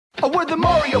We're the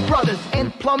Mario Brothers,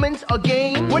 and plumbing's a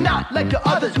game. We're not like the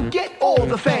others who get all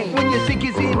the fame. When your sink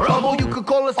is in trouble, you could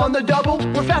call us on the double.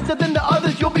 We're faster than the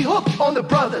others, you'll be hooked on the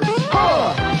brothers.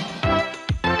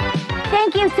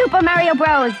 Thank you, Super Mario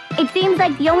Bros. It seems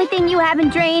like the only thing you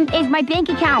haven't drained is my bank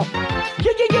account.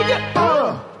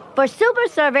 For super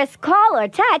service, call or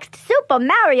text Super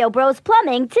Mario Bros.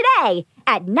 Plumbing today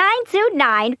at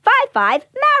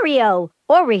 929-55-MARIO.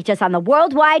 Or reach us on the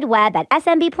World Wide Web at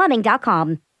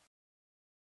smbplumbing.com.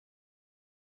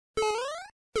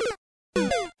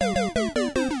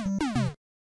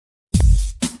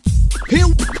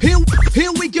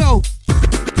 Here we go.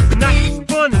 Nice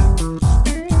funny.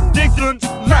 Dixon's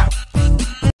rap.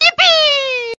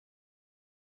 Yippee!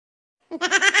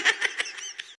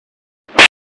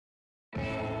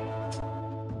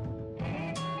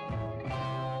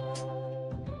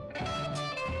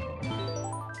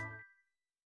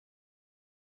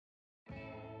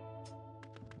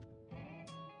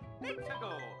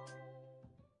 Mexico.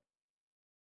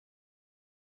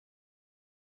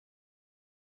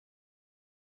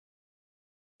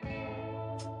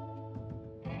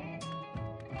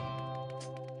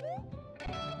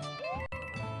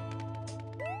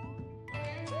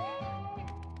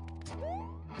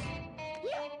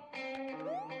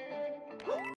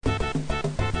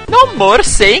 No more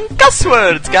saying cuss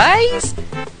words, guys!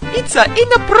 It's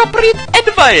inappropriate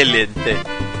and violent.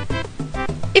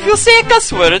 If you say a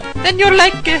cuss word, then you're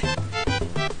like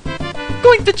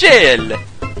going to jail.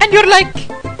 And you're like,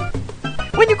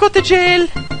 when you go to jail,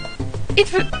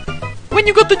 if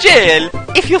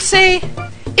you say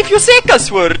a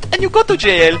cuss word and you go to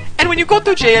jail, and when you go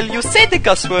to jail you say the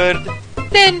cuss word,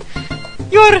 then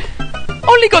you're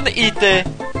only gonna eat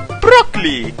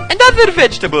broccoli and other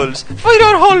vegetables for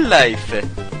your whole life.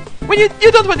 When you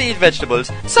don't want to eat vegetables,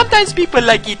 sometimes people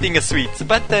like eating sweets,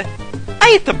 but I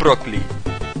eat broccoli.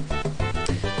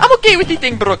 I'm okay with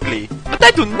eating broccoli, but I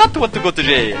do not want to go to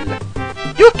jail.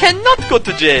 You cannot go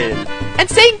to jail, and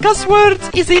saying cuss words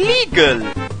is illegal.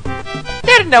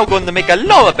 They're now going to make a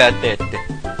law about that.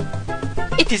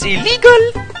 It is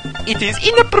illegal, it is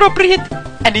inappropriate,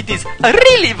 and it is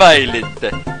really violent.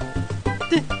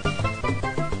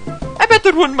 I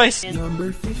better run my...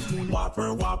 Number 15.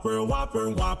 Whopper, Whopper, Whopper,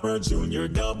 Whopper, Junior,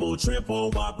 Double,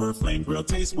 Triple, Whopper, Flame Grill,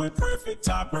 taste with perfect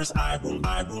toppers. I rule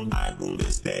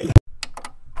this day.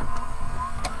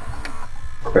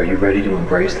 Are you ready to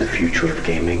embrace the future of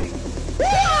gaming?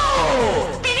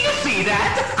 Whoa! Did you see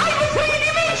that? I was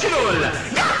three-dimensional!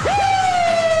 Yahoo!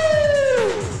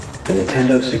 The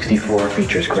Nintendo 64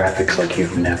 features graphics like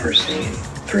you've never seen.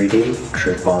 3D,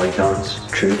 true polygons,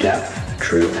 true depth,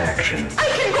 true action. I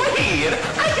can go here!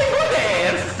 I can go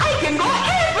there! I can go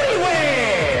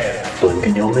everywhere! Blink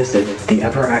and you'll miss it. The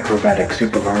ever-acrobatic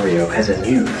Super Mario has a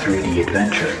new 3D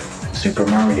adventure. Super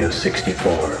Mario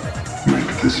 64. Make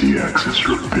the Z-axis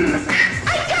your bitch.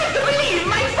 I can't believe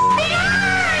my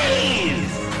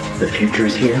eyes! The future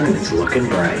is here and it's looking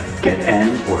bright. Get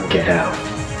in or get out.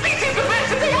 This is the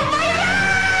best day of my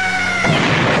life!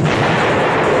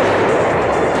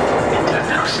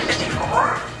 Nintendo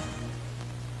 64.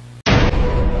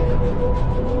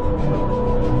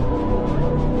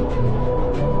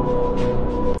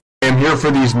 I am here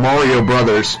for these Mario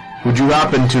Brothers. Would you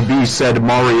happen to be said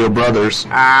Mario Brothers?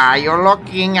 You're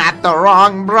looking at the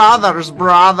wrong brothers,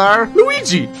 brother.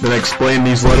 Luigi! Then explain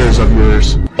these letters of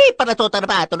yours.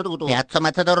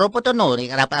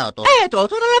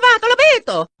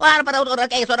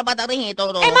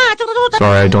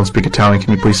 Sorry, I don't speak Italian.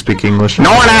 Can you please speak English?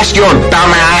 No one asked you,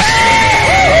 dumbass!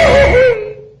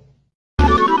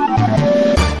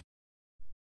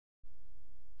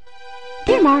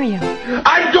 Dear Mario,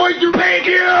 I'm going to make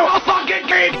you a fucking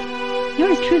cake!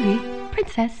 yours truly,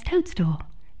 Princess Toadstool.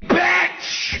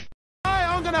 Bitch!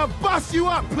 I'm gonna bust you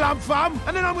up, Plum Thumb,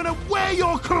 and then I'm gonna wear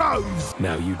your clothes!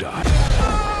 Now you die.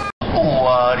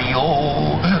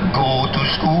 Wario, go to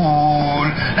school.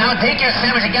 Now take your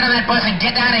sandwich and get on that bus and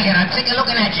get out of here. I'm sick of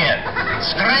looking at you.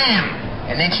 Scram!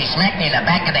 And then she smacked me in the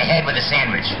back of the head with a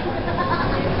sandwich.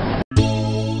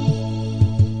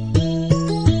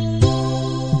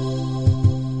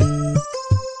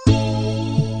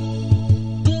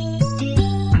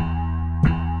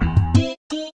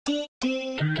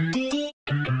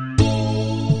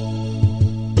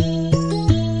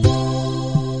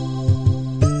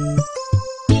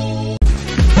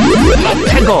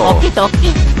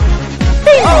 Okie-dokie.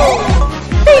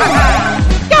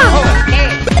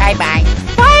 Bye-bye.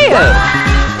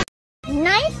 Fire!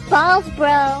 Nice balls,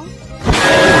 bro.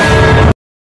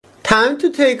 Time to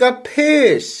take a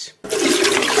piss.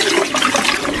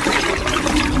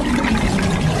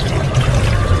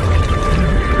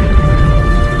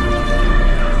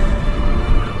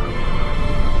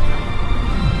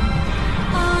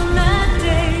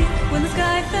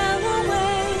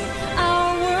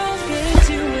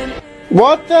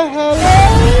 What the hell?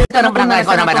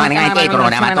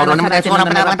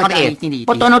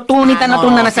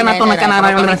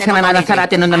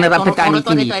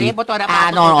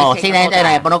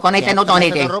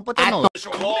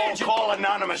 Call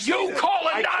anonymous. You call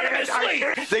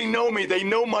anonymously. They know me. They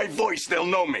know my voice. They'll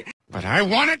know me. But I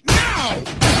want it now.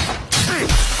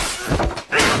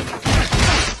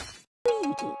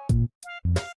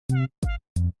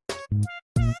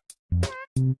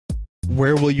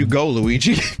 Where will you go,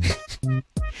 Luigi?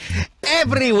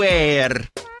 Everywhere!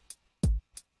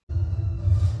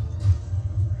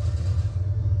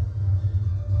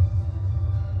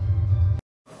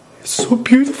 It's so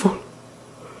beautiful.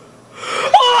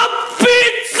 Oh,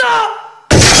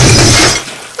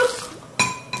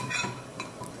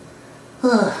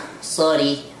 pizza!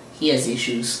 Sorry, he has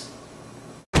issues.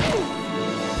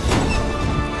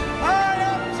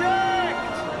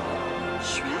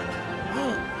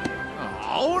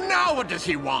 Oh, now what does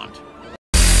he want?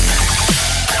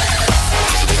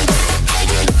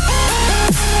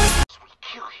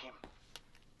 Kill him.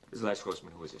 This is the last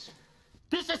horseman. Who is this?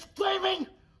 This is Flaming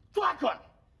Dragon.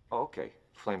 Oh, okay.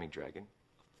 Flaming Dragon.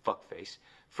 Fuckface.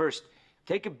 First,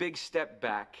 take a big step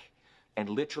back and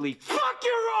literally fuck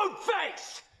your own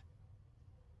face!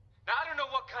 Now, I don't know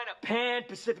what kind of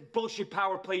pan-Pacific bullshit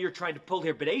power play you're trying to pull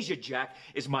here, but Asia Jack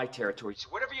is my territory. So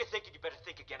whatever you're thinking, you better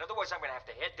think again. Otherwise, I'm gonna have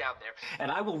to head down there,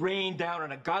 and I will rain down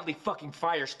on a godly fucking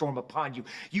firestorm upon you.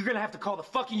 You're gonna have to call the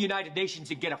fucking United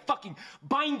Nations and get a fucking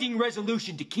binding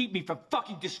resolution to keep me from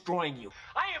fucking destroying you.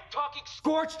 I am talking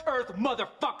scorched earth,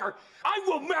 motherfucker! I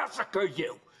will massacre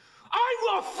you! I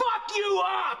will fuck you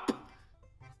up!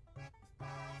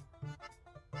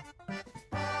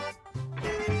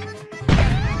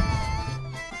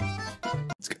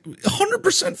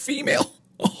 100% female.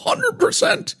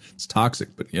 100%. It's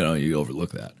toxic, but you know, you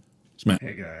overlook that.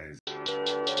 Hey guys.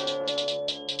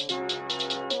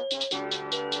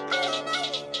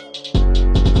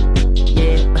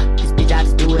 Yeah, this bitch I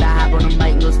just do it. I hop on the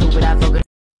mic, little stupid. I fuck it.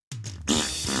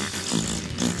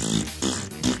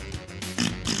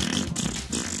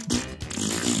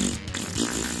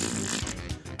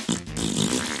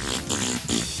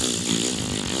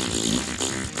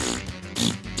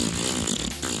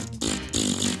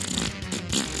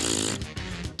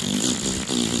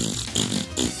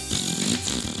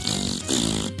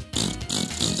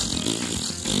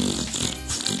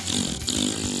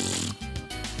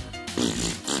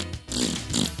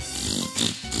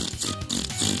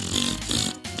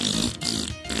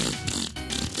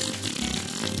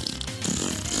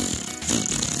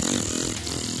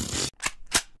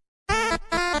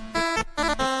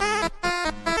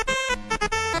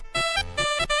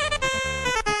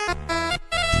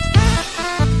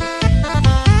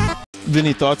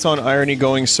 Vinny, thoughts on irony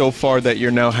going so far that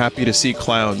you're now happy to see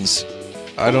clowns?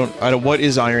 I don't, what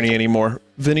is irony anymore?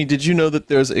 Vinny, did you know that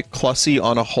there's a Clussy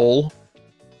on a hole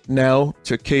now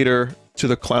to cater to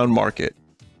the clown market?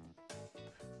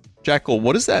 Jackal,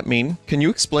 what does that mean? Can you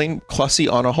explain Clussy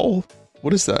on a hole?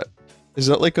 What is that? Is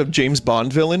that like a James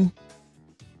Bond villain?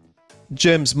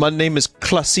 Gems, my name is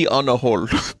Clussy on a hole.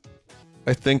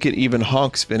 I think it even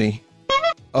honks, Vinny.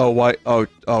 Oh, why? Oh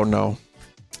no.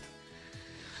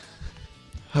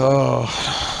 Oh.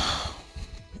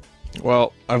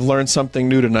 Well, I've learned something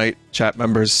new tonight, chat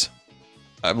members.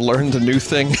 I've learned a new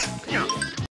thing.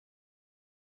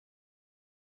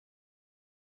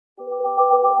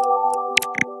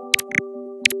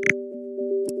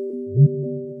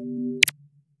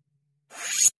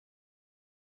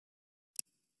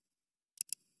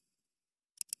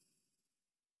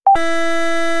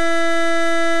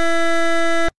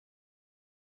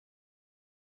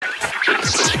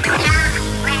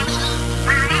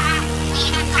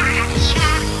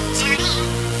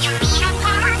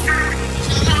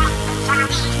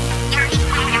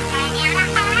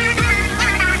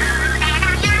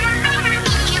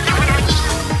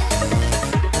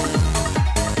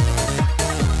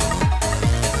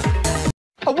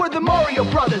 We're the Mario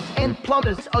Brothers and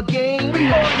plumbers again. We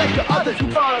are like the others who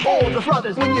find all the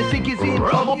brothers. When your sink is in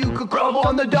trouble, you could crumble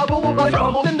on the double. But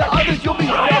trouble than the others, you'll be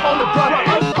right on the brother.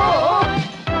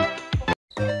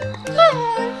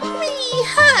 Me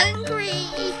hungry.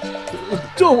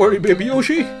 Don't worry, Baby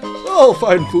Yoshi. I'll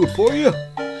find food for you.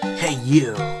 Hey,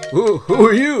 you. Who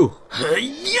are you?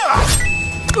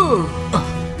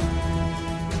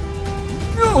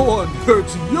 No one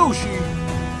hurts Yoshi.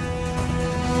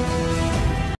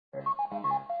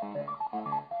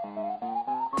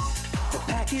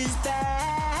 Is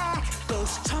back,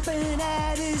 goes chomping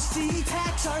at his feet.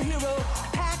 Pack's our hero,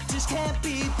 Pack just can't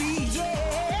be beat.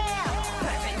 Yeah,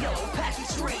 Pack and yellow, Pack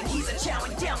extreme. He's a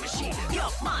chowing down machine. Yo.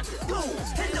 monster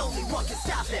goons, and only one can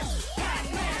stop them.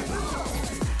 Pac-Man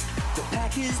rules. The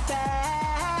Pac is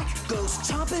back,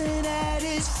 Ghost chomping at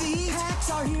his feet.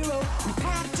 Pac's our hero, and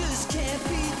Pac just can't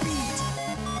be beat.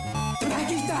 The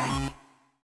Pac is back.